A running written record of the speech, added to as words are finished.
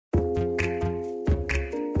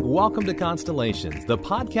Welcome to Constellations, the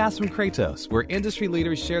podcast from Kratos, where industry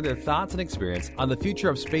leaders share their thoughts and experience on the future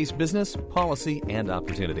of space business, policy, and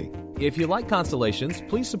opportunity. If you like Constellations,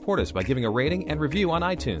 please support us by giving a rating and review on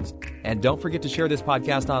iTunes. And don't forget to share this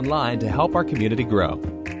podcast online to help our community grow.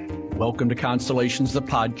 Welcome to Constellations, the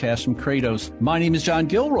podcast from Kratos. My name is John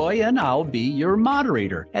Gilroy, and I'll be your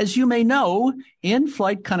moderator. As you may know,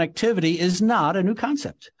 in-flight connectivity is not a new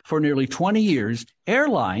concept. For nearly 20 years,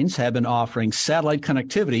 airlines have been offering satellite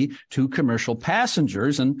connectivity to commercial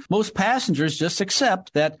passengers, and most passengers just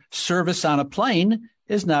accept that service on a plane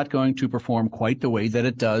is not going to perform quite the way that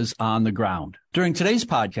it does on the ground. During today's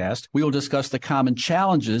podcast, we will discuss the common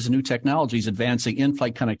challenges and new technologies advancing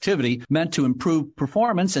in-flight connectivity meant to improve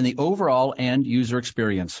performance and the overall end user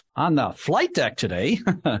experience. On the flight deck today,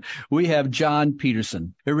 we have John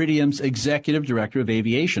Peterson, Iridium's Executive Director of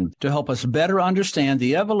Aviation, to help us better understand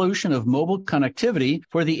the evolution of mobile connectivity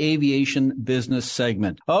for the aviation business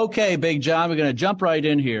segment. Okay, Big John, we're going to jump right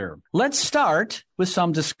in here. Let's start with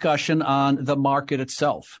some discussion on the market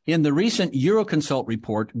itself. In the recent Euroconsult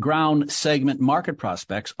report, Ground Segment Market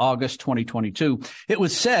Prospects, August 2022, it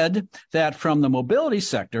was said that from the mobility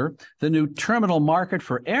sector, the new terminal market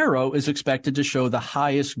for aero is expected to show the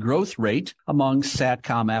highest growth rate among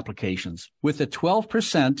SATCOM applications, with a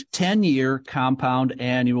 12% 10-year compound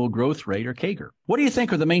annual growth rate, or CAGR. What do you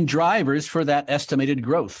think are the main drivers for that estimated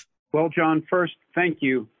growth? Well, John, first, thank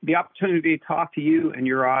you. The opportunity to talk to you and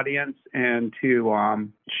your audience and to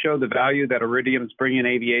show the value that Iridium's bringing in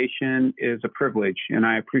aviation is a privilege, and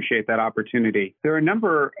I appreciate that opportunity. There are a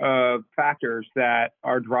number of factors that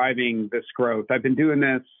are driving this growth. I've been doing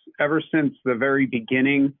this ever since the very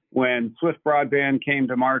beginning when Swift Broadband came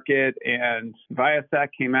to market and Viasat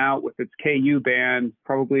came out with its KU band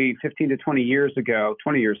probably 15 to 20 years ago,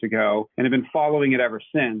 and have been following it ever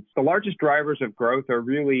since. The largest drivers of growth are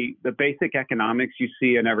really the basic economics you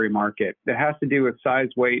see in every market. It has to do with size,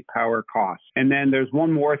 weight, power, cost. And then there's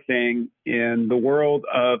one more thing in the world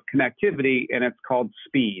of connectivity, and it's called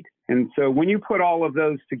speed. And so when you put all of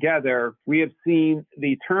those together, we have seen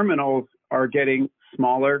the terminals are getting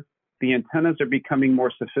smaller. The antennas are becoming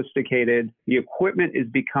more sophisticated. The equipment is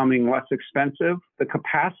becoming less expensive. The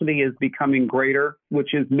capacity is becoming greater,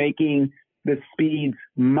 which is making the speeds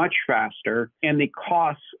much faster, and the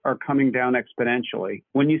costs are coming down exponentially.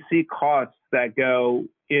 When you see costs that go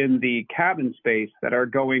in the cabin space that are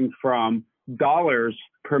going from dollars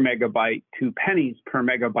per megabyte to pennies per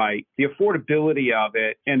megabyte, the affordability of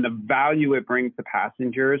it and the value it brings to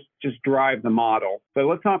passengers just drive the model. But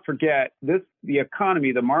let's not forget this, the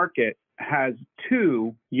economy, the market has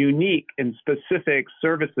two unique and specific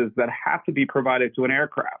services that have to be provided to an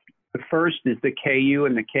aircraft. The first is the KU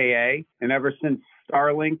and the KA. And ever since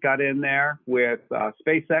Starlink got in there with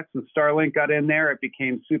SpaceX and Starlink got in there, it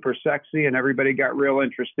became super sexy and everybody got real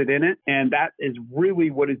interested in it. And that is really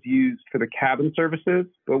what is used for the cabin services.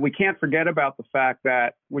 But we can't forget about the fact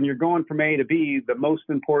that when you're going from A to B, the most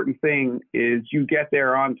important thing is you get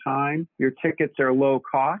there on time, your tickets are low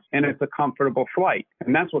cost, and it's a comfortable flight.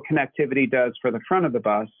 And that's what connectivity does for the front of the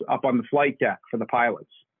bus up on the flight deck for the pilots.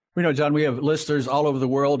 We know, John, we have listeners all over the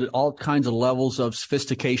world at all kinds of levels of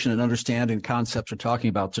sophistication and understanding concepts we're talking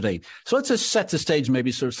about today. So let's just set the stage,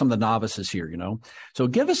 maybe sort of some of the novices here, you know. So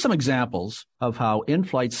give us some examples of how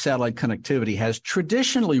in-flight satellite connectivity has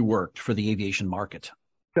traditionally worked for the aviation market.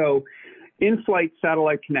 So in-flight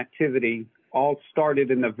satellite connectivity all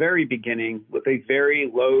started in the very beginning with a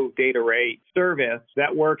very low data rate service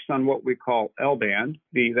that works on what we call L-band.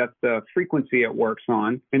 That's the frequency it works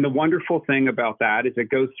on. And the wonderful thing about that is it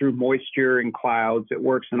goes through moisture and clouds. It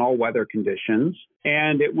works in all weather conditions.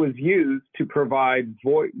 And it was used to provide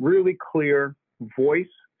really clear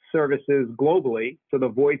voice services globally. So the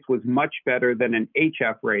voice was much better than an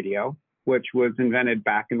HF radio, which was invented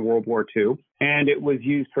back in World War II. And it was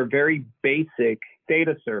used for very basic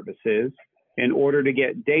data services in order to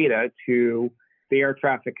get data to the air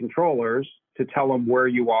traffic controllers to tell them where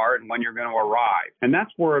you are and when you're going to arrive. And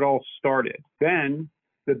that's where it all started. Then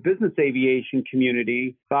the business aviation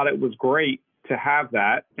community thought it was great to have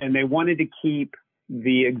that, and they wanted to keep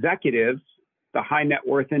the executives, the high net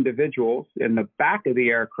worth individuals in the back of the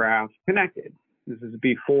aircraft connected. This is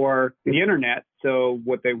before the internet, so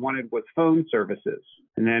what they wanted was phone services.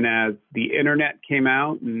 And then as the internet came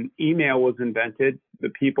out and email was invented, the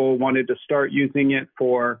people wanted to start using it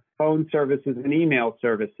for phone services and email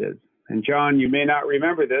services. And John, you may not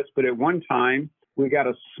remember this, but at one time, we got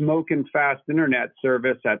a smoking fast internet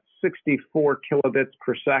service at 64 kilobits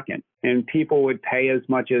per second. And people would pay as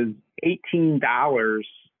much as $18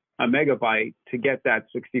 a megabyte to get that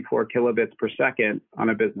 64 kilobits per second on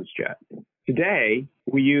a business jet. Today,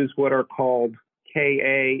 we use what are called Ka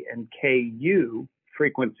and Ku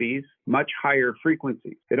frequencies, much higher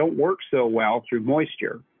frequencies. They don't work so well through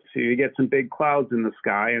moisture. So you get some big clouds in the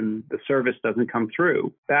sky and the service doesn't come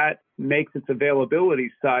through. That makes its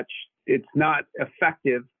availability such it's not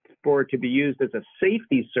effective for it to be used as a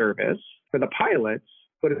safety service for the pilots,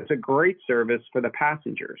 but it's a great service for the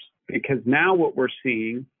passengers. Because now what we're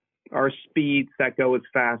seeing are speeds that go as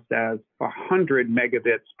fast as 100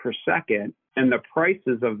 megabits per second, and the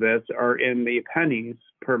prices of this are in the pennies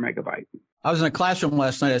per megabyte. I was in a classroom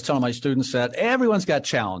last night. I was telling my students that everyone's got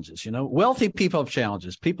challenges. Wealthy people have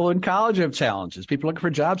challenges. People in college have challenges. People looking for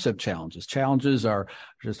jobs have challenges. Challenges are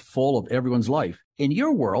just full of everyone's life. In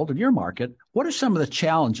your world, in your market, what are some of the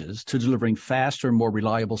challenges to delivering faster and more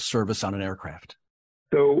reliable service on an aircraft?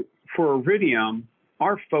 So for Iridium,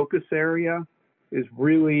 our focus area is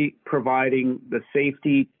really providing the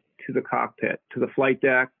safety to the cockpit, to the flight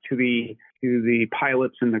deck, to the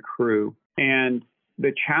pilots and the crew. And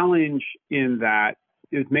the challenge in that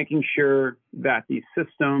is making sure that the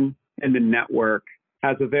system and the network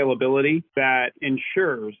has availability that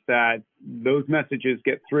ensures that those messages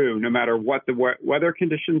get through no matter what the weather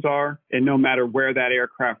conditions are and no matter where that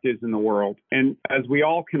aircraft is in the world. And as we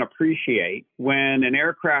all can appreciate, when an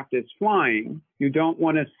aircraft is flying, you don't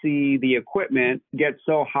want to see the equipment get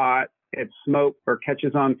so hot it smoke or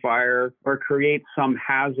catches on fire or creates some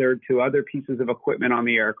hazard to other pieces of equipment on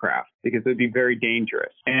the aircraft, because it would be very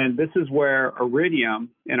dangerous. And this is where Iridium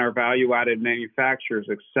and our value-added manufacturers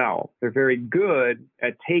excel. They're very good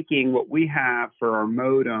at taking what we have for our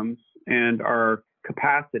modems and our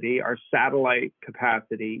capacity, our satellite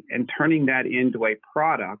capacity, and turning that into a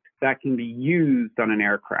product that can be used on an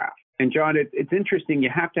aircraft. And John, it's interesting. You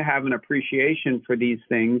have to have an appreciation for these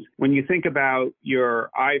things. When you think about your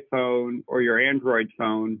iPhone or your Android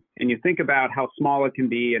phone, and you think about how small it can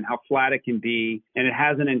be and how flat it can be, and it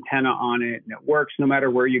has an antenna on it, and it works no matter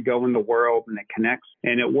where you go in the world, and it connects,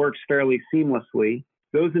 and it works fairly seamlessly.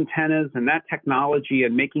 Those antennas and that technology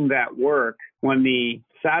and making that work when the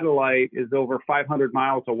satellite is over 500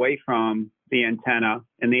 miles away from the antenna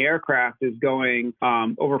and the aircraft is going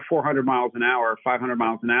over 400 miles an hour, 500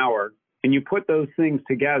 miles an hour, and you put those things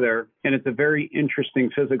together, and it's a very interesting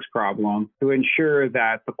physics problem to ensure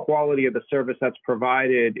that the quality of the service that's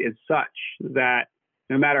provided is such that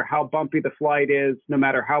no matter how bumpy the flight is, no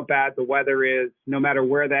matter how bad the weather is, no matter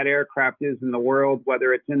where that aircraft is in the world,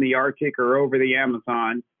 whether it's in the Arctic or over the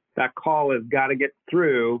Amazon, that call has got to get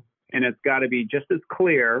through, and it's got to be just as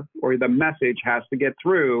clear, or the message has to get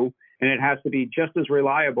through, and it has to be just as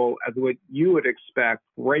reliable as what you would expect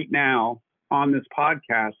right now on this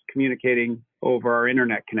podcast communicating over our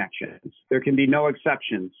internet connections. There can be no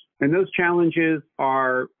exceptions. And those challenges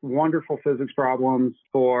are wonderful physics problems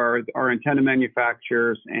for our antenna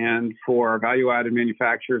manufacturers and for our value-added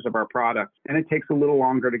manufacturers of our products. And it takes a little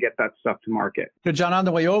longer to get that stuff to market. So John, on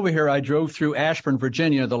the way over here, I drove through Ashburn,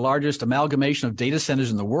 Virginia, the largest amalgamation of data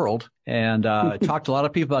centers in the world. And I talked to a lot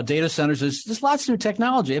of people about data centers. There's lots of new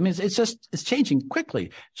technology. I mean, it's changing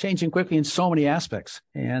quickly in so many aspects.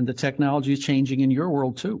 And the technology is changing in your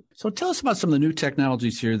world too. So tell us about some of the new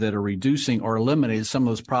technologies here that are reducing or eliminating some of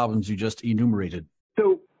those problems you just enumerated.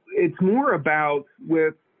 So it's more about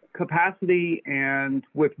with capacity and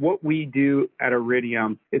with what we do at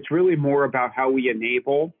Iridium, it's really more about how we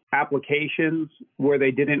enable applications where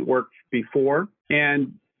they didn't work before.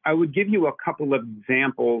 And I would give you a couple of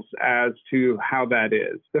examples as to how that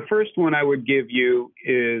is. The first one I would give you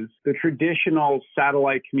is the traditional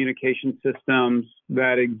satellite communication systems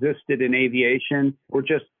that existed in aviation were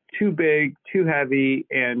just too big, too heavy,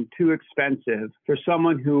 and too expensive for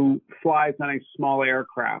someone who flies on a small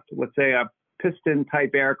aircraft, let's say a piston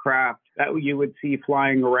type aircraft that you would see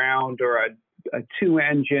flying around, or a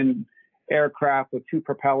two-engine aircraft with two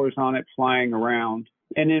propellers on it flying around.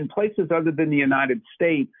 And in places other than the United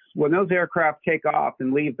States, when those aircraft take off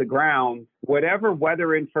and leave the ground, whatever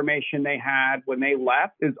weather information they had when they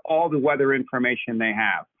left is all the weather information they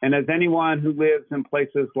have. And as anyone who lives in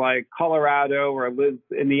places like Colorado or lives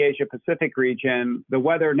in the Asia Pacific region, the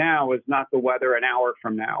weather now is not the weather an hour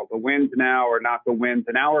from now. The winds now are not the winds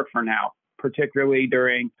an hour from now, particularly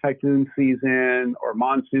during typhoon season or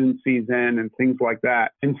monsoon season and things like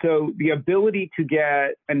that. And so the ability to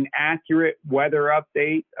get an accurate weather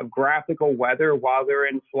update of graphical weather while they're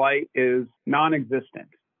in flight is non-existent.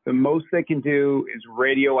 The most they can do is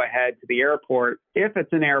radio ahead to the airport if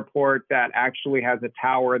it's an airport that actually has a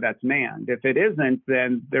tower that's manned. If it isn't,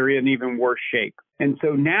 then they're in even worse shape. And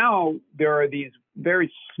so now there are these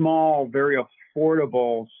very small, very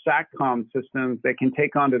affordable SATCOM systems that can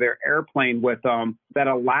take onto their airplane with them that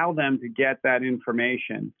allow them to get that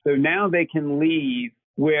information. So now they can leave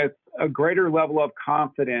with a greater level of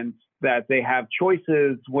confidence that they have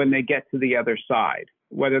choices when they get to the other side,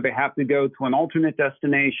 whether they have to go to an alternate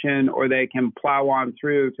destination or they can plow on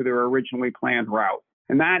through to their originally planned route.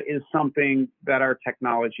 And that is something that our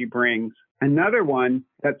technology brings. Another one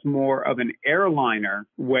that's more of an airliner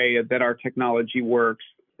way that our technology works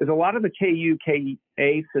is a lot of the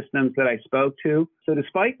KU/KA systems that I spoke to. So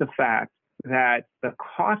despite the fact that the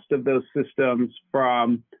cost of those systems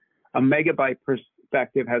from a megabyte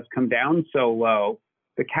perspective has come down so low,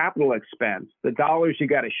 the capital expense, the dollars you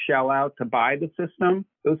got to shell out to buy the system,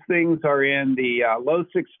 those things are in the low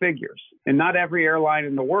six figures. And not every airline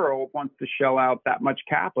in the world wants to shell out that much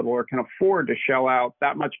capital or can afford to shell out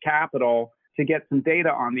that much capital to get some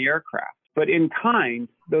data on the aircraft. But in kind,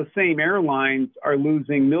 those same airlines are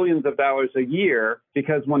losing millions of dollars a year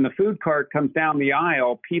because when the food cart comes down the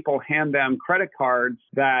aisle, people hand them credit cards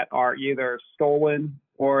that are either stolen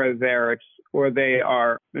or there's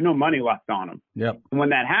no money left on them. Yep. And when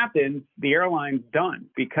that happens, the airline's done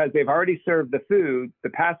because they've already served the food.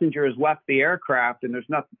 The passenger has left the aircraft, and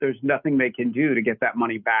there's nothing they can do to get that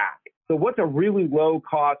money back. So what's a really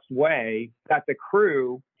low-cost way that the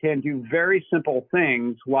crew can do very simple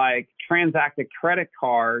things like transact a credit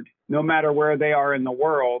card no matter where they are in the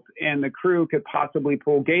world, and the crew could possibly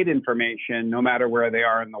pull gate information no matter where they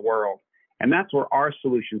are in the world. And that's where our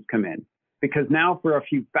solutions come in. Because now for a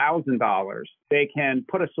few $1,000s, they can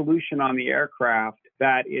put a solution on the aircraft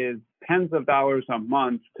that is tens of dollars a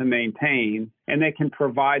month to maintain, and they can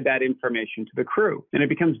provide that information to the crew. And it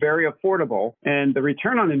becomes very affordable. And the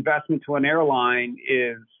return on investment to an airline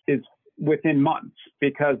is within months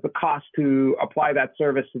because the cost to apply that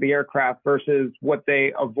service to the aircraft versus what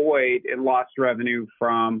they avoid in lost revenue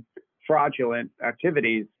from fraudulent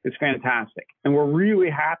activities is fantastic. And we're really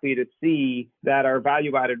happy to see that our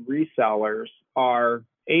value-added resellers are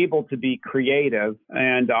able to be creative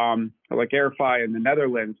and like AirFi in the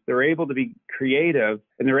Netherlands, they're able to be creative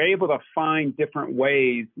and they're able to find different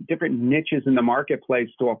ways, different niches in the marketplace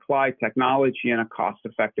to apply technology in a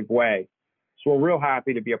cost-effective way. So we're real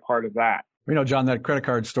happy to be a part of that. You know, John, that credit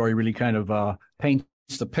card story really kind of paints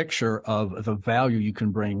the picture of the value you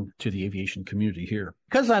can bring to the aviation community here.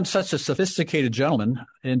 Because I'm such a sophisticated gentleman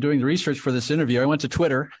in doing the research for this interview, I went to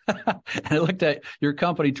Twitter and I looked at your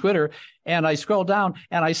company Twitter and I scrolled down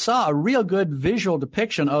and I saw a real good visual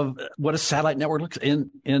depiction of what a satellite network looks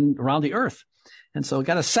in around the Earth. And so I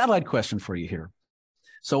got a satellite question for you here.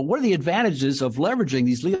 So what are the advantages of leveraging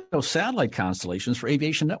these LEO satellite constellations for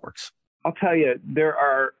aviation networks? I'll tell you, there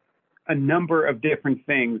are a number of different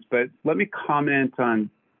things, but let me comment on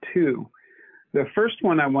two. The first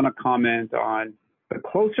one I want to comment on, the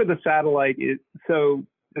closer the satellite is, so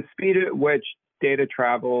the speed at which data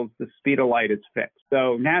travels, the speed of light is fixed.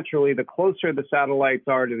 So naturally, the closer the satellites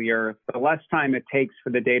are to the Earth, the less time it takes for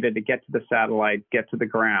the data to get to the satellite, get to the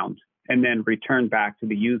ground, and then return back to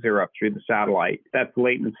the user up through the satellite. That's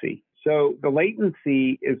latency. So the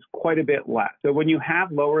latency is quite a bit less. So when you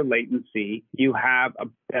have lower latency, you have a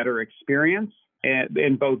better experience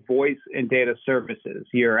in both voice and data services.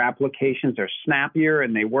 Your applications are snappier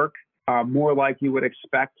and they work more like you would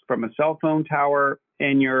expect from a cell phone tower.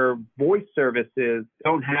 And your voice services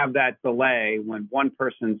don't have that delay when one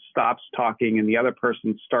person stops talking and the other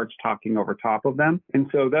person starts talking over top of them. And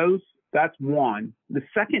so that's one. The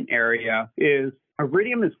second area is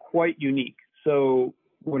Iridium is quite unique. So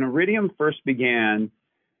when Iridium first began,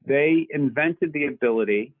 they invented the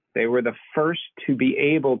ability, they were the first to be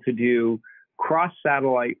able to do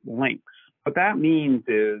cross-satellite links. What that means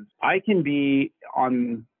is I can be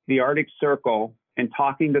on the Arctic Circle and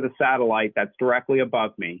talking to the satellite that's directly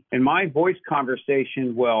above me, and my voice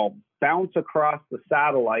conversation will bounce across the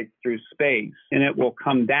satellite through space, and it will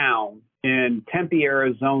come down in Tempe,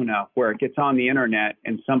 Arizona, where it gets on the internet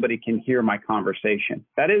and somebody can hear my conversation.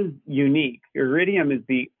 That is unique. Iridium is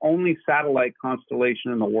the only satellite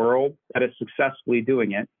constellation in the world that is successfully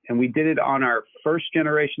doing it. And we did it on our first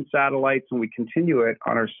generation satellites, and we continue it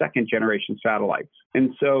on our second generation satellites.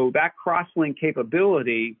 And so that cross-link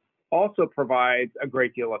capability also provides a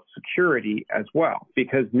great deal of security as well,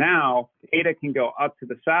 because now data can go up to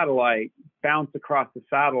the satellite, bounce across the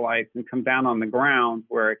satellites, and come down on the ground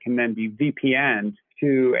where it can then be VPN'd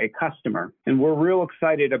to a customer. And we're real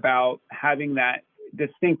excited about having that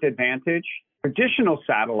distinct advantage. Traditional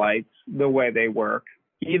satellites, the way they work,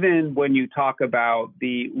 even when you talk about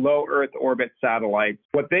the low Earth orbit satellites,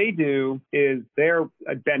 what they do is they're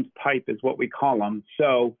a bent pipe is what we call them.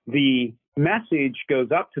 So the message goes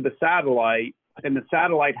up to the satellite, and the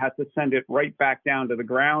satellite has to send it right back down to the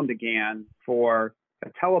ground again for a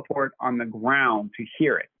teleport on the ground to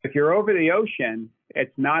hear it. If you're over the ocean,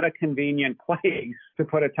 it's not a convenient place to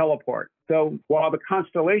put a teleport. So while the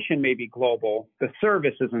constellation may be global, the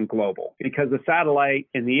service isn't global because the satellite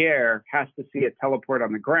in the air has to see a teleport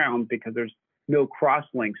on the ground because there's no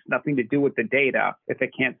crosslinks, nothing to do with the data if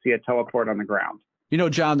it can't see a teleport on the ground. You know,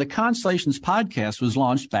 John, the Constellations podcast was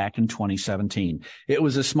launched back in 2017. It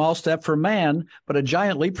was a small step for man, but a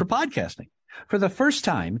giant leap for podcasting. For the first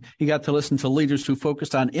time, you got to listen to leaders who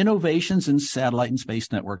focused on innovations in satellite and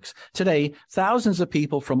space networks. Today, thousands of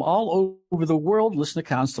people from all over the world listen to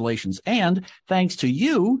Constellations. And thanks to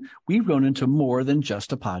you, we've grown into more than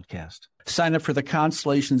just a podcast. Sign up for the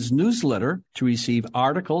Constellations newsletter to receive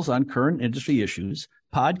articles on current industry issues,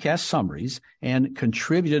 podcast summaries, and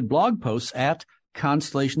contributed blog posts at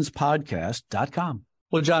constellationspodcast.com.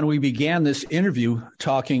 Well, John, we began this interview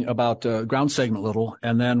talking about ground segment little,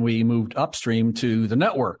 and then we moved upstream to the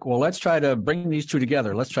network. Well, let's try to bring these two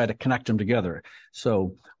together. Let's try to connect them together.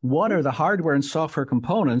 So what are the hardware and software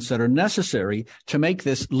components that are necessary to make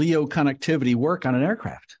this LEO connectivity work on an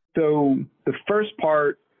aircraft? So the first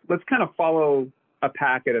part, let's kind of follow a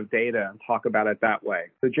packet of data and talk about it that way.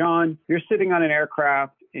 So, John, you're sitting on an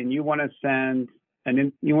aircraft and you want to send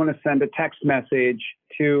a text message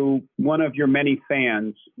to one of your many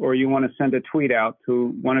fans, or you want to send a tweet out to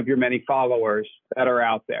one of your many followers that are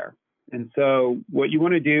out there. And so what you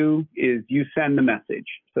want to do is you send the message.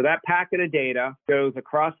 So that packet of data goes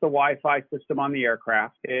across the Wi-Fi system on the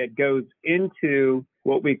aircraft. It goes into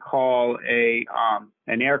what we call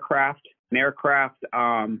an aircraft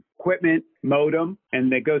equipment modem,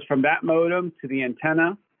 and it goes from that modem to the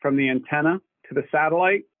antenna, from the antenna to the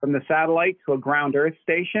satellite, from the satellite to a ground earth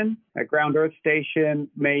station. That ground earth station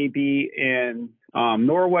may be in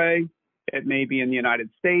Norway, it may be in the United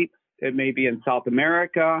States, it may be in South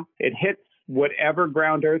America. It hits whatever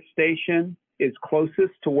ground earth station is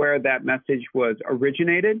closest to where that message was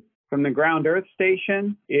originated. From the ground earth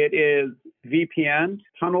station, it is VPN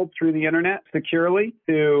tunneled through the internet securely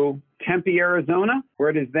to Tempe, Arizona, where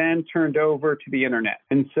it is then turned over to the internet.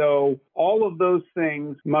 And so all of those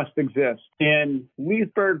things must exist. In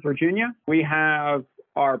Leesburg, Virginia, we have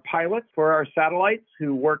our pilots for our satellites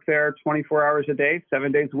who work there 24 hours a day, 7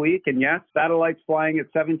 days a week. And yes, satellites flying at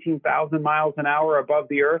 17,000 miles an hour above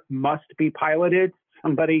the earth must be piloted.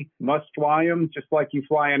 Somebody must fly them just like you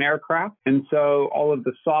fly an aircraft. And so all of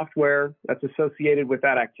the software that's associated with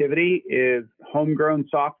that activity is homegrown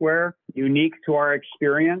software, unique to our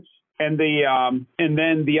experience. And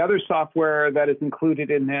then the other software that is included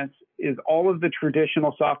in this is all of the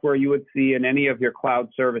traditional software you would see in any of your cloud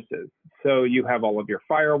services. So you have all of your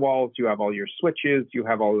firewalls, you have all your switches, you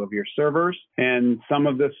have all of your servers, and some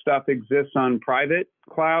of this stuff exists on private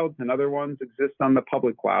clouds and other ones exist on the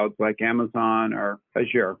public clouds like Amazon or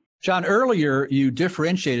Azure. John, earlier you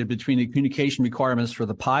differentiated between the communication requirements for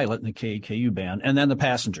the pilot in the KU band and then the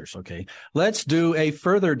passengers. Okay, let's do a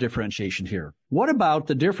further differentiation here. What about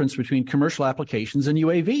the difference between commercial applications and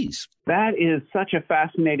UAVs? That is such a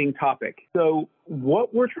fascinating topic. So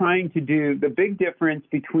what we're trying to do, the big difference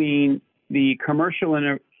between the commercial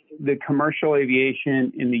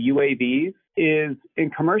aviation and the UAVs is in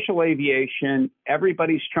commercial aviation,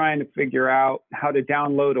 everybody's trying to figure out how to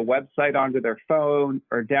download a website onto their phone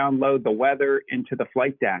or download the weather into the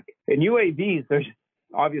flight deck. In UAVs,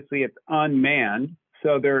 obviously it's unmanned,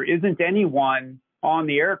 so there isn't anyone on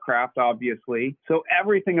the aircraft, obviously. So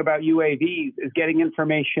everything about UAVs is getting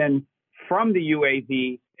information from the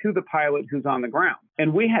UAV to the pilot who's on the ground.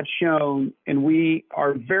 And we have shown, and we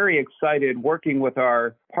are very excited working with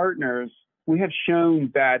our partners, we have shown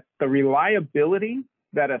that the reliability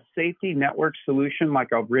that a safety network solution like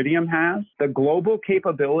Iridium has, the global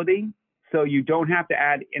capability, so you don't have to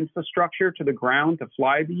add infrastructure to the ground to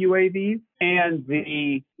fly the UAVs, and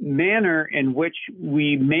the manner in which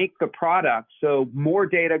we make the product, so more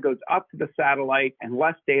data goes up to the satellite and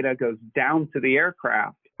less data goes down to the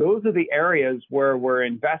aircraft. Those are the areas where we're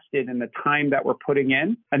invested in the time that we're putting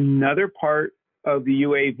in. Another part of the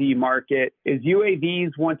UAV market is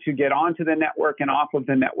UAVs want to get onto the network and off of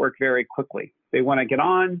the network very quickly. They want to get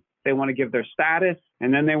on, they want to give their status,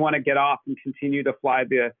 and then they want to get off and continue to fly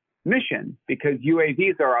the mission because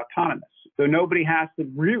UAVs are autonomous. So nobody has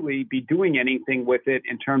to really be doing anything with it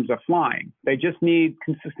in terms of flying. They just need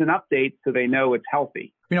consistent updates so they know it's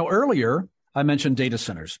healthy. You know, earlier I mentioned data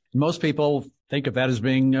centers. Most people think of that as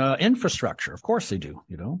being infrastructure. Of course they do,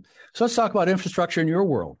 you know. So let's talk about infrastructure in your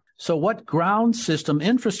world. So what ground system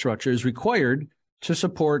infrastructure is required to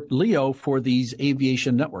support LEO for these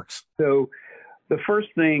aviation networks? So the first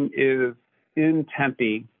thing is in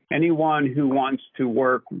Tempe, anyone who wants to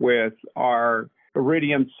work with our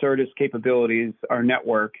Iridium Certus capabilities, our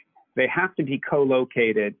network, they have to be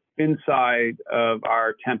co-located inside of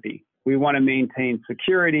our Tempe. We want to maintain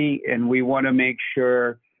security, and we want to make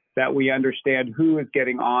sure that we understand who is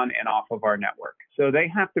getting on and off of our network. So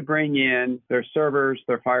they have to bring in their servers,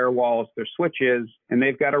 their firewalls, their switches, and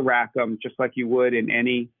they've got to rack them just like you would in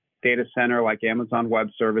any data center like Amazon Web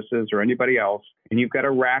Services or anybody else. And you've got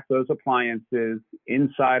to rack those appliances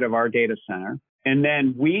inside of our data center. And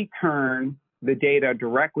then we turn the data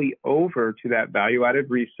directly over to that value-added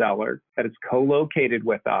reseller that is co-located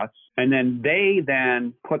with us. And then they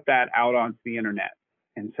then put that out onto the internet.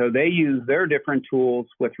 And so they use their different tools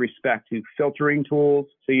with respect to filtering tools,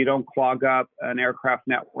 so you don't clog up an aircraft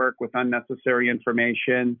network with unnecessary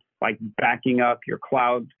information, like backing up your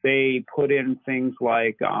cloud. They put in things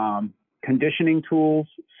like conditioning tools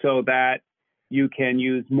so that you can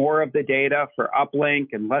use more of the data for uplink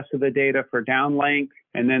and less of the data for downlink.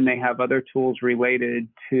 And then they have other tools related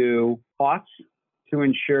to costs to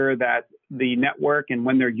ensure that the network, and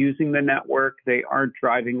when they're using the network, they aren't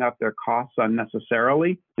driving up their costs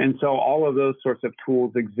unnecessarily. And so all of those sorts of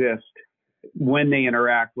tools exist when they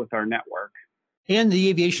interact with our network. In the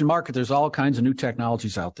aviation market, there's all kinds of new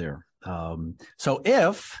technologies out there. So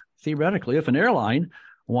theoretically, if an airline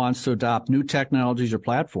wants to adopt new technologies or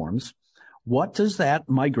platforms, what does that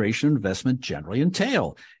migration investment generally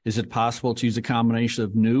entail? Is it possible to use a combination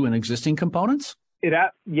of new and existing components?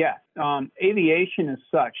 Yes. Aviation is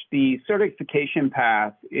such. The certification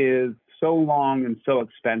path is so long and so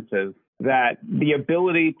expensive that the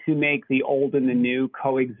ability to make the old and the new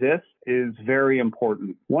coexist is very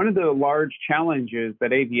important. One of the large challenges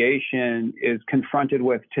that aviation is confronted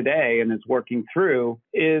with today and is working through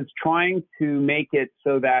is trying to make it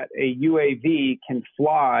so that a UAV can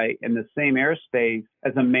fly in the same airspace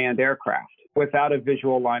as a manned aircraft without a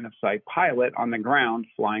visual line of sight pilot on the ground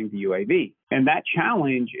flying the UAV. And that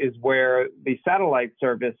challenge is where the satellite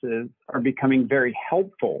services are becoming very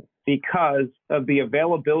helpful because of the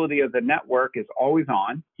availability of the network is always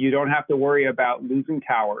on. You don't have to worry about losing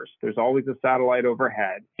towers. There's always a satellite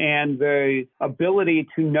overhead. And the ability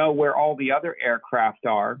to know where all the other aircraft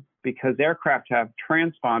are, because aircraft have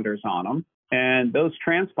transponders on them. And those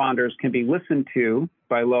transponders can be listened to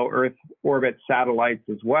by low Earth orbit satellites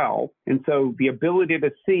as well. And so the ability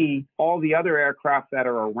to see all the other aircraft that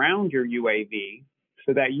are around your UAV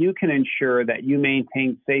so that you can ensure that you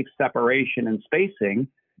maintain safe separation and spacing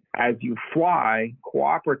as you fly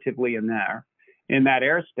cooperatively in that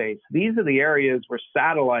airspace. These are the areas where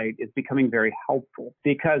satellite is becoming very helpful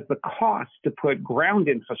because the cost to put ground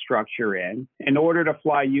infrastructure in order to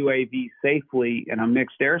fly UAV safely in a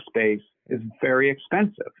mixed airspace is very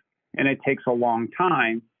expensive, and it takes a long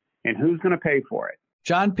time, and who's going to pay for it?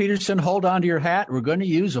 John Peterson, hold on to your hat. We're going to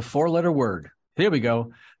use a four-letter word. Here we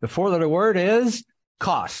go. The four-letter word is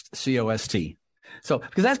cost, C-O-S-T. So,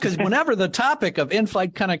 because whenever the topic of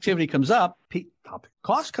in-flight connectivity comes up,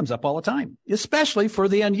 cost comes up all the time, especially for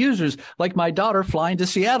the end users, like my daughter flying to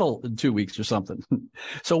Seattle in 2 weeks or something.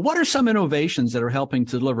 So what are some innovations that are helping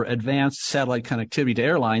to deliver advanced satellite connectivity to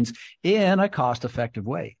airlines in a cost-effective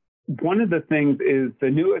way? One of the things is the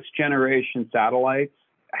newest generation satellites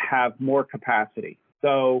have more capacity.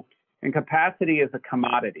 So, and capacity is a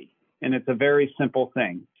commodity, and it's a very simple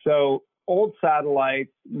thing. So old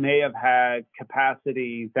satellites may have had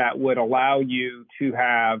capacity that would allow you to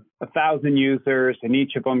have 1,000 users, and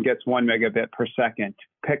each of them gets 1 megabit per second.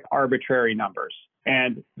 Pick arbitrary numbers.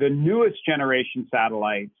 And the newest generation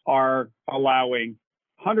satellites are allowing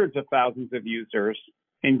hundreds of thousands of users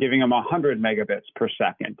and giving them 100 megabits per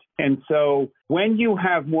second. And so when you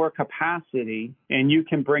have more capacity and you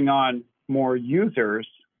can bring on more users,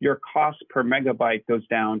 your cost per megabyte goes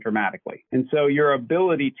down dramatically. And so your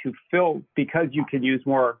ability to fill, because you can use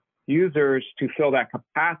more users to fill that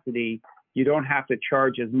capacity, you don't have to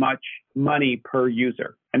charge as much money per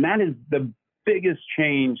user. And that is the biggest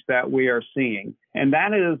change that we are seeing. And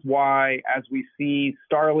that is why, as we see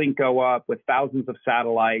Starlink go up with thousands of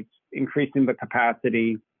satellites, increasing the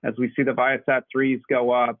capacity, as we see the Viasat-3s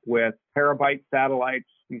go up with terabyte satellites,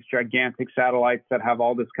 these gigantic satellites that have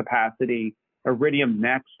all this capacity. Iridium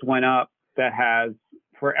Next went up that has,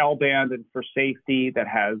 for L-band and for safety, that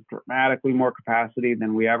has dramatically more capacity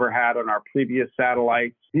than we ever had on our previous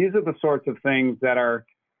satellites. These are the sorts of things that are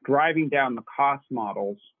driving down the cost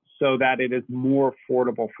models so that it is more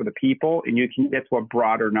affordable for the people and you can get to a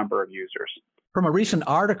broader number of users. From a recent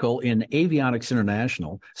article in Avionics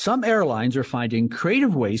International, some airlines are finding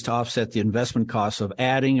creative ways to offset the investment costs of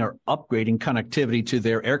adding or upgrading connectivity to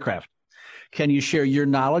their aircraft. Can you share your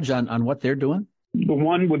knowledge on what they're doing? The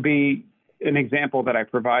one would be an example that I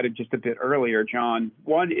provided just a bit earlier, John.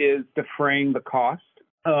 One is defraying the cost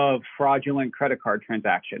of fraudulent credit card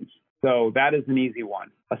transactions. So that is an easy one.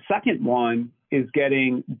 A second one is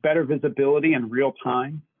getting better visibility in real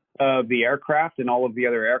time of the aircraft and all of the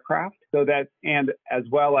other aircraft, so that, and as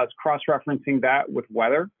well as cross-referencing that with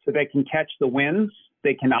weather, so they can catch the winds.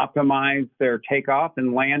 They can optimize their takeoff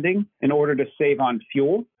and landing in order to save on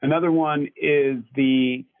fuel. Another one is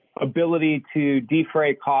the ability to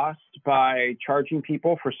defray costs by charging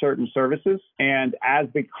people for certain services. And as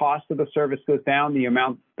the cost of the service goes down, the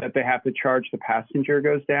amount that they have to charge the passenger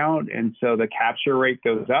goes down. And so the capture rate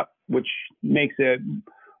goes up, which makes it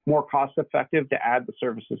more cost effective to add the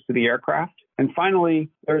services to the aircraft. And finally,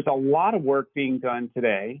 there's a lot of work being done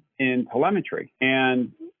today in telemetry.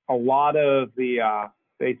 And a lot of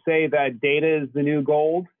they say that data is the new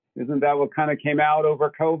gold. Isn't that what kind of came out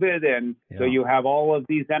over COVID? And so you have all of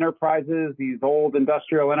these enterprises, these old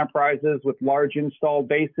industrial enterprises with large installed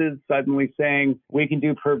bases suddenly saying, we can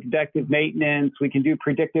do predictive maintenance, we can do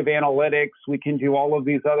predictive analytics, we can do all of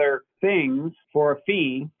these other things for a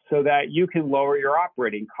fee so that you can lower your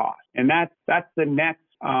operating costs. And that's the next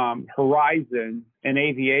horizon in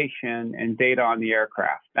aviation and data on the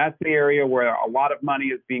aircraft. That's the area where a lot of money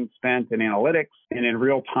is being spent in analytics and in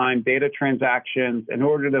real-time data transactions in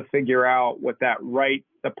order to figure out what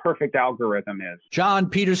the perfect algorithm is. John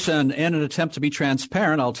Peterson, in an attempt to be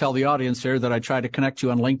transparent, I'll tell the audience here that I tried to connect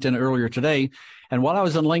you on LinkedIn earlier today. And while I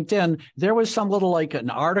was on LinkedIn, there was some little like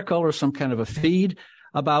an article or some kind of a feed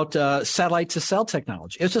about satellite to cell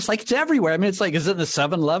technology. It's just like it's everywhere. I mean, it's like, is it in the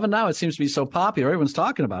 7-Eleven now? It seems to be so popular. Everyone's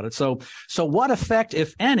talking about it. So what effect,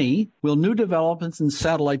 if any, will new developments in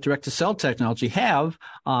satellite direct to cell technology have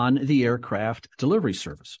on the aircraft delivery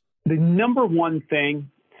service? The number one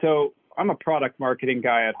thing, so I'm a product marketing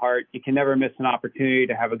guy at heart. You can never miss an opportunity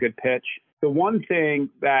to have a good pitch. The one thing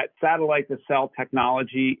that satellite to cell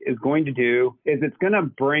technology is going to do is it's going to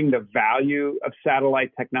bring the value of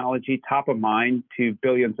satellite technology top of mind to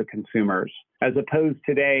billions of consumers. As opposed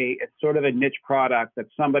today, it's sort of a niche product that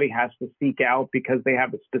somebody has to seek out because they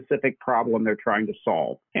have a specific problem they're trying to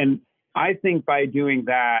solve. And I think by doing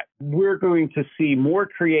that, we're going to see more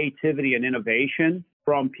creativity and innovation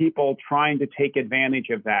from people trying to take advantage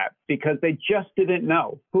of that because they just didn't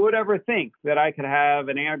know. Who would ever think that I could have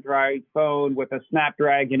an Android phone with a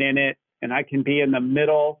Snapdragon in it and I can be in the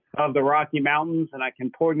middle of the Rocky Mountains and I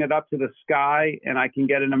can point it up to the sky and I can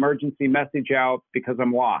get an emergency message out because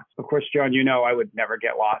I'm lost. Of course, John, you know I would never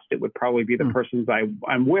get lost. It would probably be the person's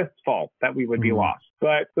I'm with's fault that we would be lost.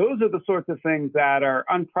 But those are the sorts of things that are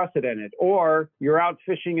unprecedented. Or you're out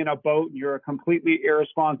fishing in a boat and you're a completely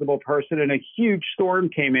irresponsible person and a huge storm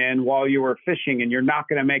came in while you were fishing and you're not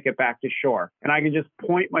going to make it back to shore. And I can just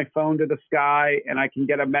point my phone to the sky and I can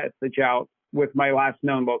get a message out with my last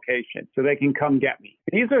known location so they can come get me.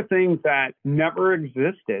 These are things that never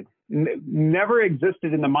existed in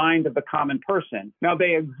the mind of the common person. Now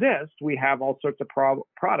they exist. We have all sorts of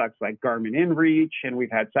products like Garmin InReach, and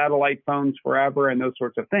we've had satellite phones forever and those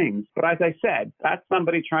sorts of things. But as I said, that's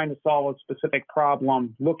somebody trying to solve a specific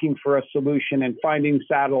problem, looking for a solution and finding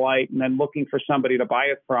satellite and then looking for somebody to buy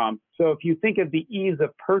it from. So if you think of the ease of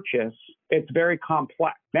purchase, it's very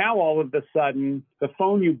complex. Now all of a sudden, the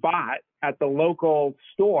phone you bought at the local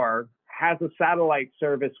store has a satellite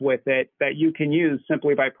service with it that you can use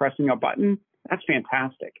simply by pressing a button. That's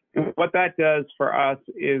fantastic. And what that does for us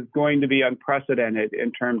is going to be unprecedented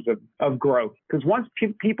in terms of growth. Because once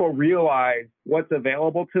people realize what's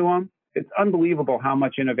available to them, it's unbelievable how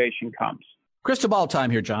much innovation comes. Crystal ball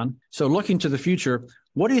time here, John. So looking to the future,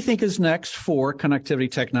 what do you think is next for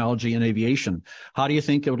connectivity technology in aviation? How do you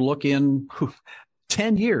think it would look in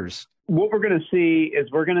 10 years? What we're going to see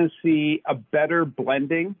is we're going to see a better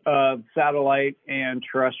blending of satellite and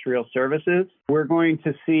terrestrial services. We're going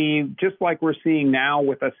to see, just like we're seeing now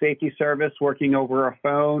with a safety service working over a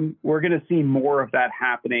phone, we're going to see more of that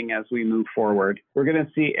happening as we move forward. We're going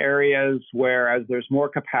to see areas where as there's more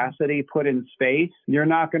capacity put in space, you're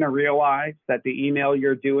not going to realize that the email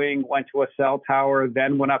you're doing went to a cell tower,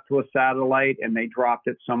 then went up to a satellite, and they dropped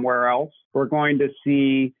it somewhere else. We're going to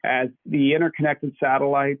see, as the interconnected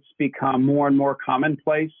satellites become more and more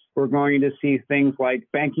commonplace, we're going to see things like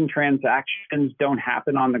banking transactions don't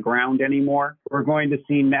happen on the ground anymore. We're going to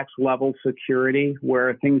see next level security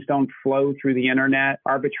where things don't flow through the internet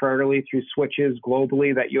arbitrarily through switches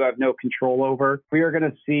globally that you have no control over. We are going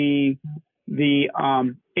to see the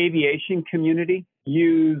aviation community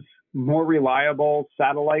use more reliable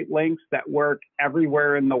satellite links that work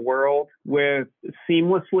everywhere in the world with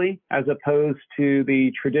seamlessly, as opposed to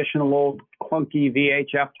the traditional old clunky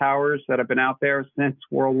VHF towers that have been out there since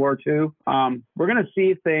World War II. We're going to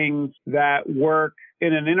see things that work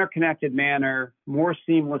in an interconnected manner more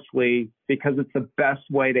seamlessly because it's the best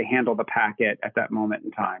way to handle the packet at that moment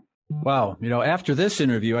in time. Wow. After this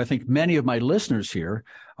interview, I think many of my listeners here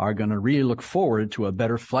are going to really look forward to a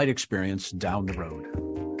better flight experience down the road.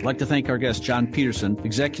 I'd like to thank our guest, John Peterson,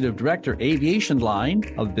 Executive Director, Aviation Line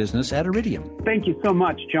of Business at Iridium. Thank you so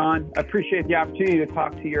much, John. I appreciate the opportunity to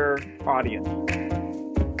talk to your audience.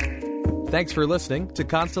 Thanks for listening to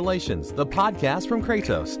Constellations, the podcast from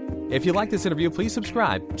Kratos. If you like this interview, please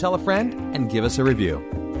subscribe, tell a friend, and give us a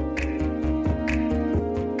review.